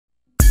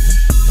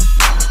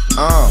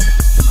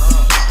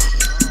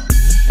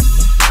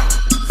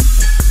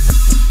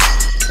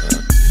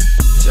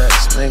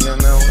Jack's nigga,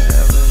 man,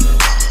 whatever.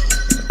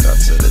 Got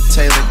to the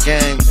Taylor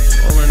gang,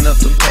 rolling up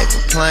the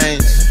paper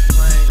planes.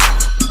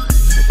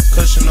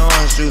 Cushion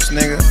orange juice,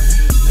 nigga.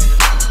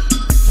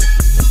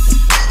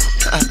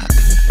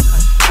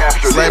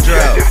 Capture the Sledger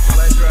objective.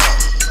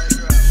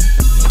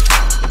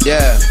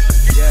 Yeah.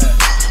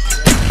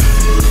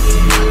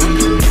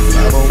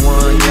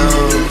 501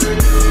 young.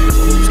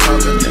 Who's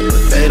talking, nigga?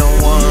 They don't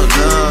want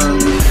none.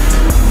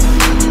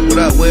 What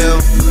up, Will?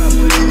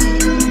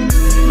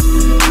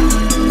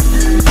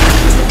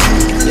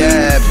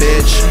 Yeah,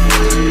 bitch.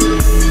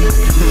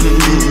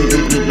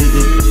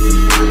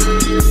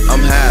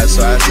 I'm high,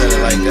 so I said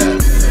it like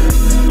that.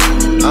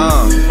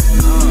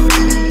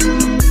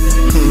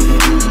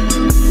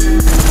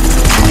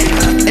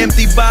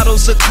 Empty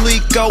bottles of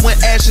Clico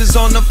and ashes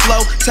on the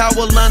floor.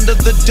 Towel under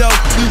the dope.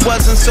 We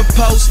wasn't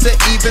supposed to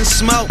even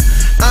smoke.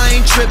 I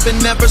ain't tripping,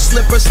 never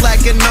slip or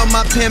slacking on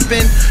my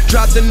pimpin'.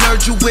 Drop the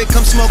nerd you with,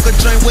 come smoke a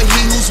joint with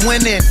he who's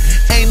winning.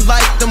 Ain't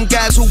like them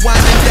guys who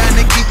windin' down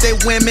to keep their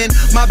women.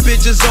 My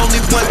bitches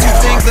only want two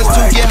things, let's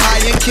to get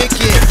high and kick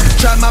it.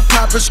 Try my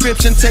pop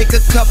prescription, take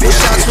a couple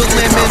shots with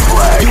lemon.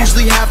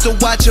 Usually have to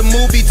watch a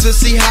movie to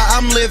see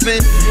how I'm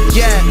living.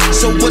 Yeah,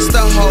 so what's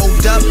the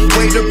hold up?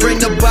 Way to bring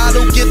the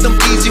bottle, get them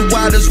easy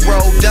waters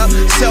rolled up.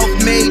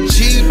 Self-made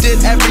G,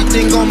 did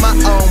everything on my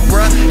own,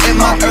 bruh. In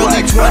my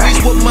early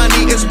 20s with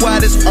money as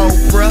wide as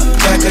Oprah.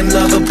 Back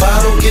another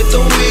bottle, get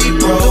the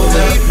weed rolled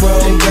up.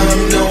 And girl,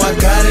 you know I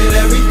got it,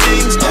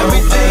 everything's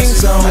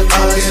on. I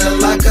get a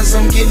lot cause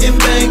I'm getting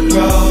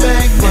bankroll.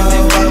 And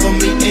they follow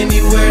me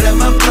anywhere that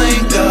my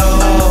plane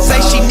goes. Say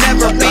she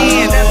never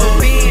been.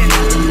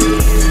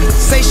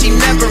 Say she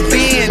never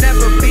been.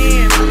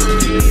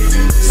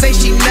 Say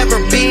she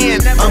never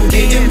been. I'm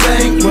getting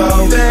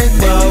bankroll.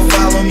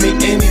 Follow me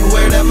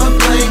anywhere that my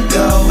plane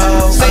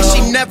goes. Say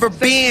she never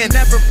been.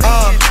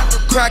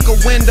 Crack a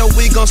window,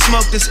 we gon'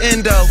 smoke this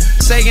endo.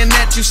 Saying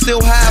that you still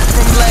high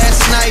from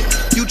last night.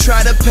 You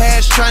try to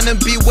pass, trying to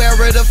beware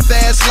of the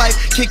fast life.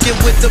 Kick it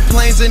with the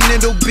planes and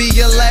it'll be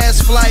your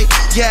last flight.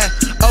 Yeah,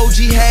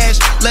 OG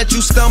hash, let you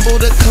stumble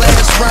to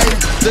class right.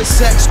 The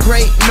sex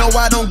great, no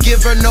I don't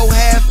give her no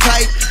half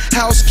pipe.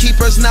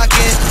 Housekeepers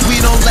knocking, we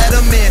don't let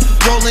them in.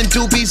 Rolling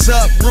doobies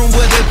up, room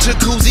with a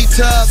jacuzzi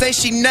tub. Say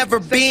she never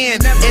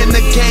been in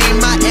the game,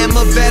 I am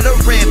a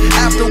veteran.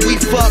 After we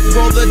fuck,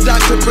 roll the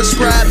doctor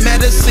prescribed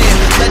medicine.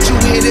 Let you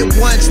hit it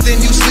once,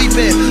 then you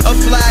sleepin'. A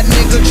fly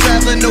nigga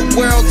traveling the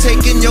world,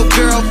 taking your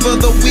girl for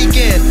the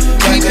weekend.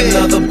 Back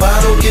another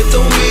bottle, get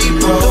the weed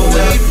rolled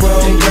up.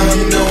 And girl,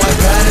 you know I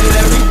got it,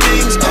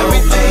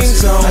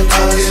 everything's on. I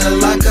get a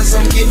lot cause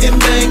I'm getting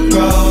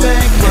bankroll.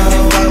 And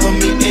they follow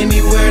me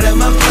anywhere that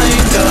my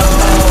plane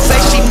goes. Say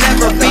she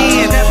never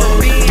been.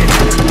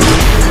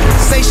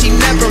 Say she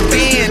never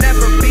been.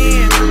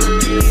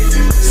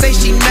 Say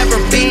she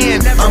never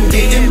been. I'm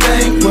getting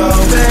bankroll.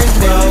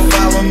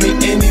 Follow me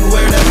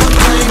anywhere that my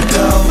plane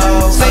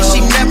goes. Say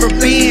she never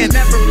been.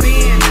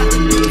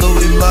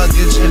 Louis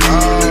luggage and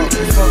all.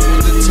 Fuck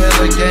with the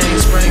Taylor gang,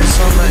 spring,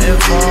 summer,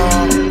 and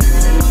fall.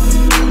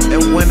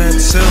 And winter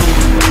too.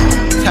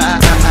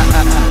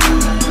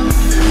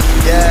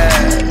 Yeah,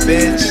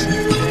 bitch.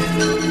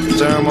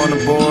 Germ on the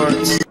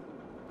boards.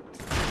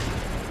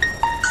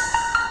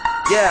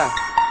 Yeah.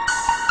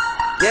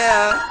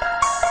 Yeah.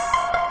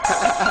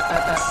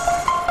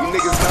 You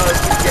niggas know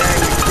it's the gang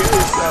to kill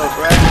yourself,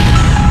 right?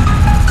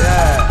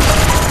 Yeah.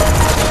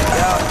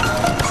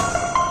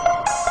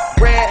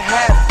 Red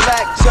hat,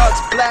 black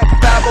chucks, black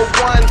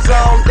 501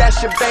 zone. That's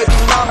your baby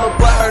mama,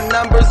 but her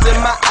number's in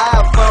my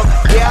iPhone.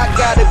 Yeah, I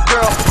got a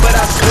girl, but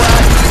I swear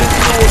I need a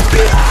new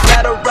bitch.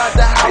 Let her out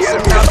the house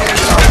and I'll be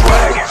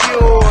with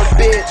your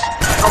bitch.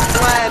 I'm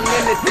flying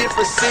in a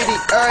different city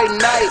every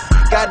night.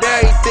 Got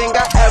everything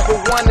I ever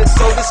wanted,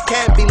 so this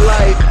can't be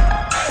life.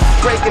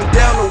 Breaking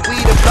down the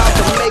weed about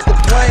to make a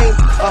plane.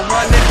 100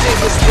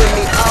 niggas with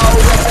me, all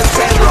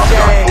represent the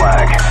gang.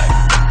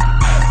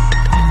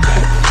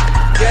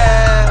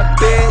 Yeah,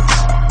 bitch.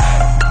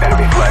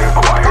 Enemy flag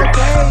acquired.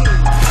 Okay.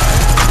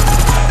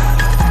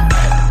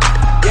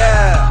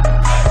 Yeah.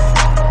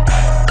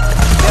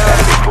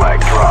 Enemy flag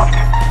dropped.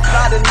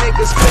 Lot of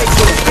niggas fake,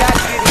 but we out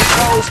getting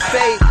hoes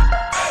fake.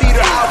 Feed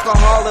her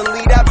alcohol and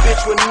leave that bitch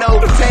with no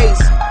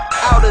taste.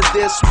 Out of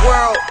this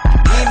world,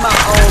 need my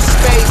own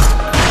space.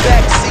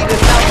 Backseat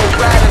and I'ma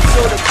ride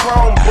until the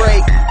chrome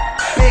break.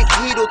 Big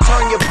heat'll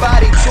turn your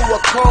body to a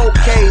cold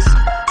case.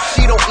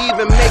 She don't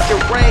even make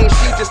it rain,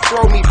 she just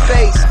throw me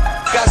face.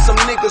 Got some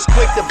niggas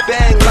quick to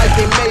bang like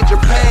they Major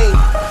Pain.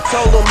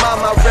 Told her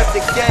mama I rep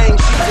the gang,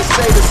 she just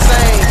say the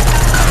same.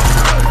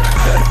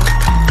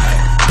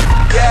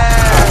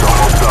 Yeah.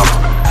 Almost up.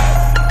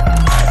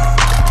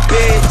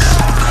 Bitch.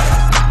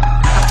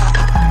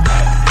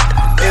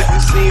 If you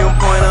see him,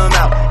 point him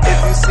out. If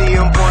you see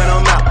him, point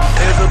him out.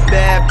 There's a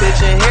bad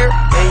bitch in here,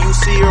 and you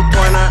see her,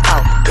 point her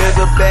out. There's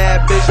a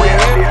bad bitch in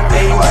here,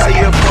 and you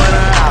see her, point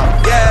her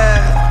out.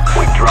 Yeah.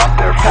 We dropped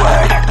their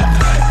flag.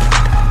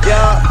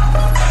 Yeah.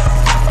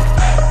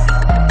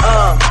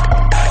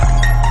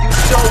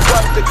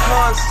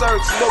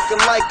 concerts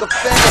looking like a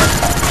fan.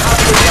 I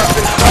pull up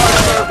in car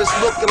service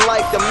looking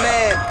like the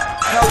man.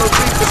 Hella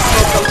reaper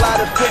smoke, a lot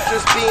of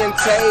pictures being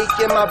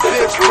taken. My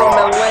bitch from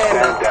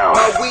Atlanta,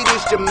 my weed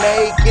is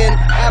Jamaican.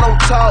 I don't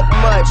talk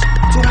much,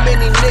 too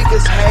many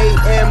niggas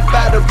hating.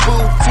 By the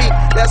boutique,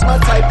 that's my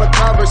type of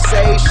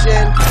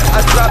conversation.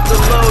 I dropped a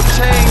little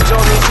change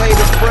on these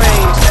hater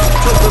frames.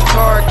 Took the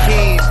car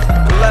keys,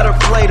 let her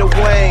play the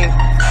Wayne.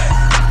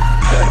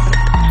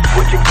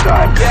 Switching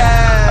sides.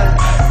 Yeah,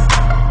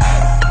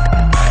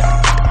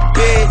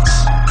 bitch.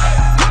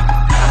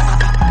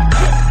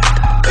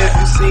 If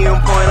you see him,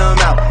 point him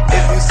out.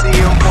 If you see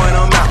him, point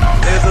him out.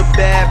 There's a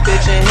bad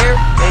bitch in here,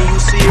 and you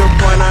see her,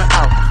 point her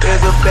out.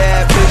 There's a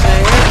bad bitch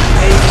in here,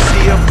 and you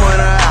see her,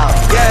 point her out.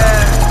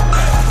 Yeah.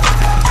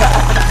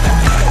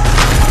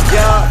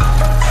 Yeah.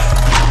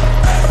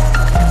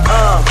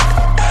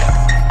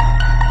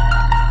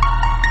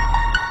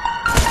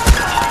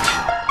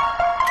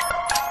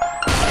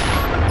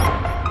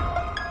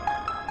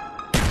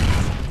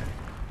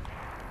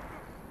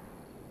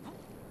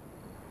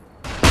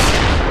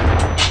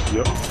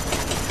 Yep.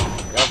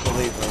 Y'all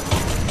Khalifa.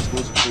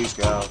 Exclusive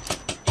freestyle.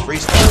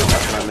 Freestyle,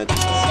 that's what I meant to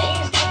say.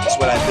 That's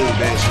what I do,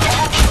 bitch.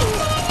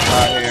 I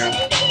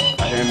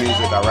hear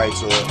music, I write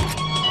to it.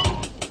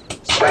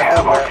 They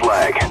have our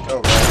flag.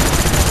 Go, man.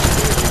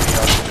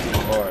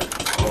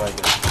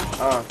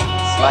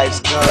 Life's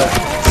good.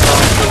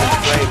 Song feeling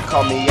great.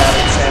 Call me out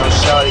of town,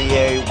 shawty.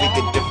 Every week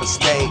a different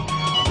state.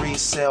 3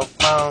 cell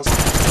phones.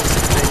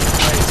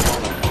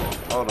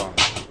 Hold on.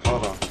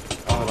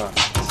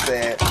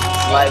 Said,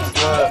 life's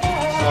good.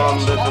 So I'm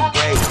living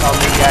great. Call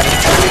me out of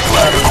town,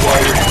 shawty.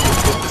 Every week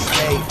a different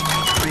state.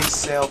 3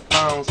 cell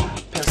phones.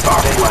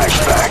 Pennsylvania place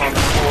on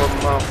the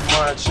 4-month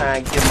run. Try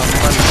and get my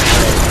money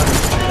straight.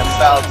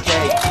 About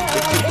cake. To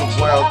keep the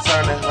world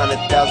turning.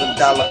 $100,000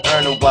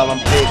 earning while I'm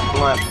big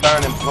blunt,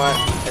 burning blunt.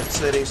 And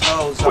to these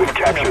hoes, I'm We've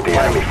captured the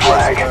enemy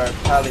flag.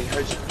 Probably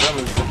hurt your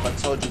feelings if I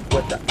told you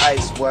what the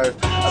ice worth.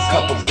 A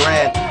couple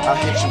grand, I'll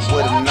hit you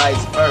with a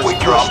nice verse. We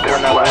dropped their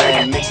when I flag.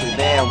 land, mix it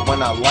in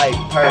when I like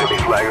perk. Enemy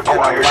flag And I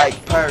acquired.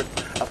 like perk.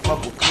 I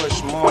fuck with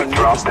Kush more. We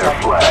dropped their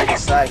flag.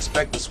 I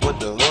expect that's what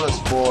the hood's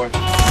for.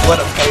 What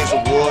a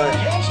Hazelwood,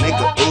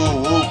 nigga,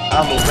 ooh, ooh.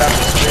 I'm a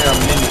rapper, spare,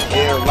 I'm in the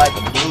air like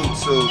a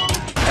Bluetooth.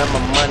 And my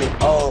money,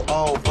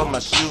 oh, but my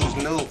shoes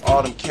new.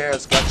 All them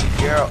carrots got your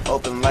girl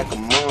open like a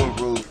moon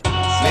roof.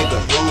 Nigga,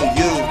 who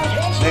you?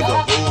 Nigga,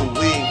 who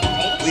we?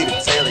 We the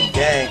Taylor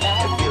gang.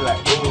 It be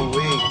like, ooh,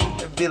 we.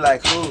 It be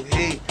like, who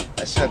he?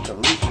 That's your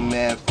Khalifa,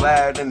 man.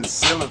 Flyer than the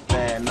ceiling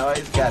fan.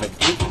 Always got a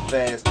group of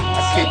fans. I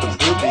keep a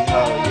groupie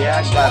hoe. Yeah,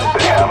 I got a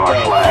They have our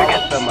flag.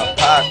 up in my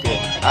pocket.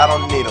 I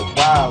don't need a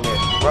wallet.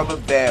 Rubber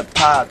band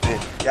popping.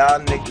 Y'all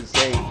niggas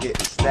ain't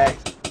getting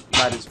stacks.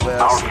 Might as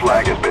well. Our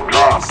flag has been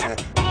dropped.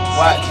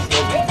 Watch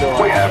what we doing.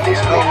 We have the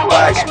enemy Don't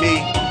flag. watch me.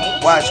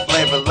 Watch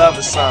Flavor Love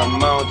or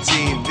something on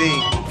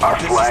TV. Our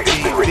This flag is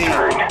has been TV.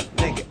 returned.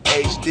 Nigga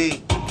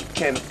HD.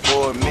 Can't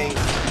afford me.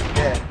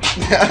 Yeah.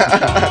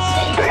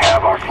 They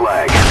have our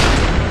flag.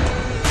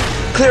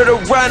 Clear the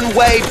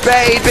runway,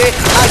 baby.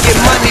 I get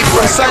money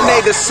from Sunday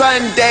to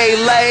Sunday,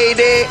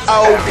 lady.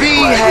 Oh,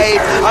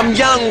 behave. I'm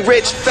young,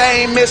 rich,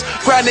 famous.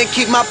 Grind and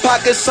keep my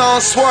pockets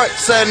on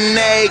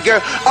Schwarzenegger.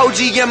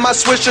 OG in my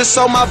swisher,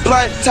 so my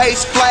blunt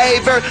tastes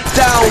flavor.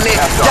 Down it.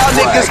 Y'all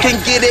niggas can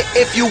get it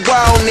if you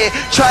want it.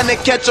 Trying to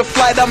catch a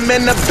flight, I'm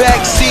in the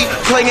backseat.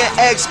 Playing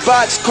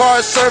Xbox,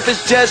 car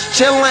service, just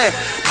chillin'.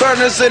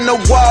 Burners in the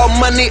wall,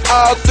 money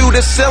all through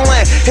the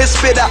ceiling. Hit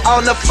spitter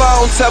on the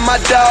phone, tell my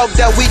dog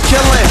that we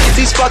killin'.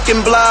 These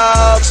fucking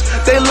blogs,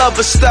 they love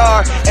a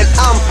star, and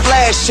I'm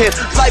flashing.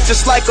 Life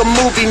just like a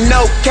movie,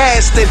 no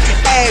casting.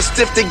 Asked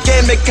if the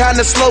game it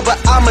kinda slow, but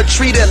I'ma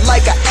treat it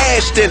like a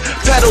Ashton.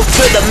 Pedal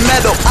to the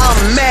metal, I'm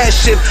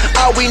mashing.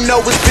 All we know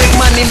is big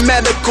money,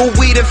 medical,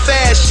 weed, and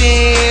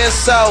fashion.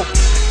 So,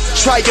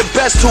 try your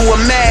best to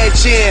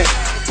imagine,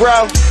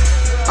 bro.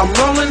 I'm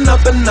rolling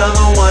up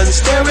another one,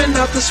 staring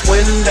out this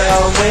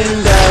window.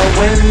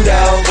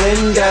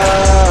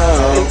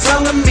 And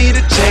telling me to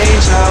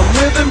change how I'm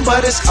living,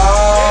 but it's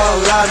all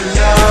I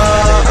know.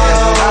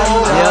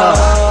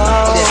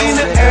 I've seen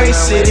every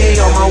city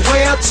on my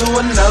way out to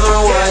another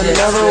one.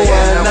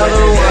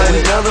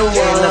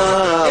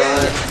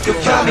 You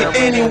can find me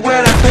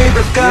anywhere that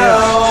paper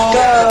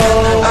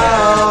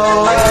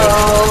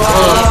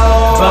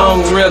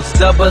Bone rips,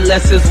 double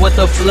S's with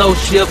the flow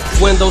shift.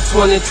 Windows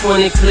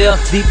 20/20 clear,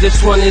 deep dish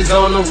 20s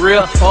on the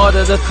rear.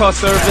 Order the car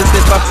service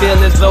if I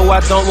feel as though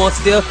I don't want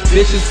still.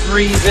 Bitches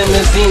freezing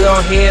the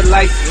xenon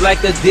headlights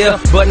like a deer.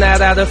 But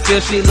not out of fear,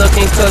 she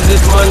looking cause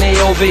it's money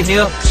over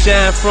here.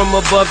 Shine from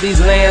above these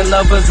land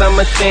lovers, I'm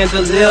a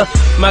chandelier.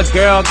 My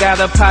girl got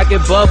a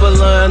pocket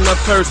bubbler in her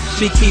purse.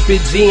 She keep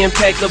it G and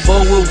pack the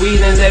bowl with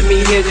weed and let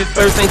me hit it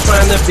first. Ain't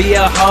trying to be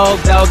a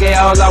hog, dog,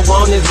 all I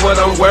want is what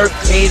I'm worth.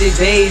 80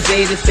 days,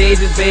 80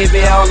 stages,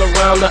 baby, all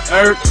around the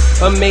earth.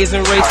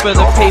 Amazing race for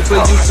the paper,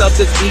 you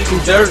substituting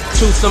dirt.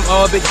 Chew some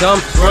orbit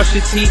gum, brush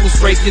your teeth and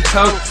scrape your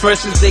tongue.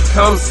 Fresh as they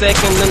come,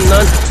 second to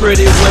none.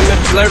 Pretty women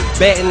flirt,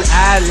 batting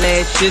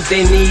eyelashes,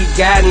 they need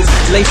guidance.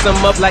 Lace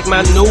them up like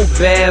my New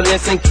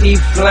Balance and keep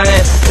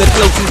flying. The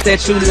closest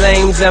that you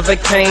lames ever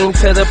came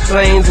to the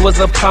plains was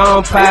a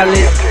Palm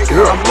Pilot.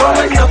 I'm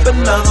rolling up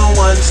another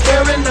one,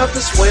 staring up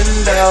this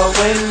window.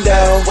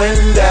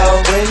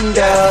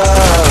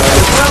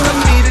 It's telling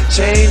me to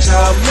change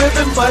how I'm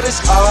living, but it's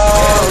all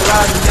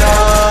I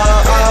know.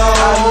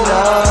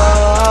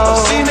 I've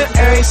seen it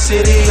every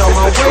city on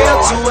my way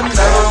up to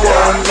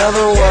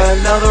another one.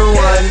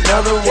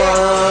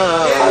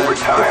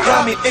 They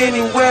fly me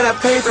anywhere that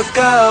paper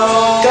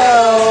goes.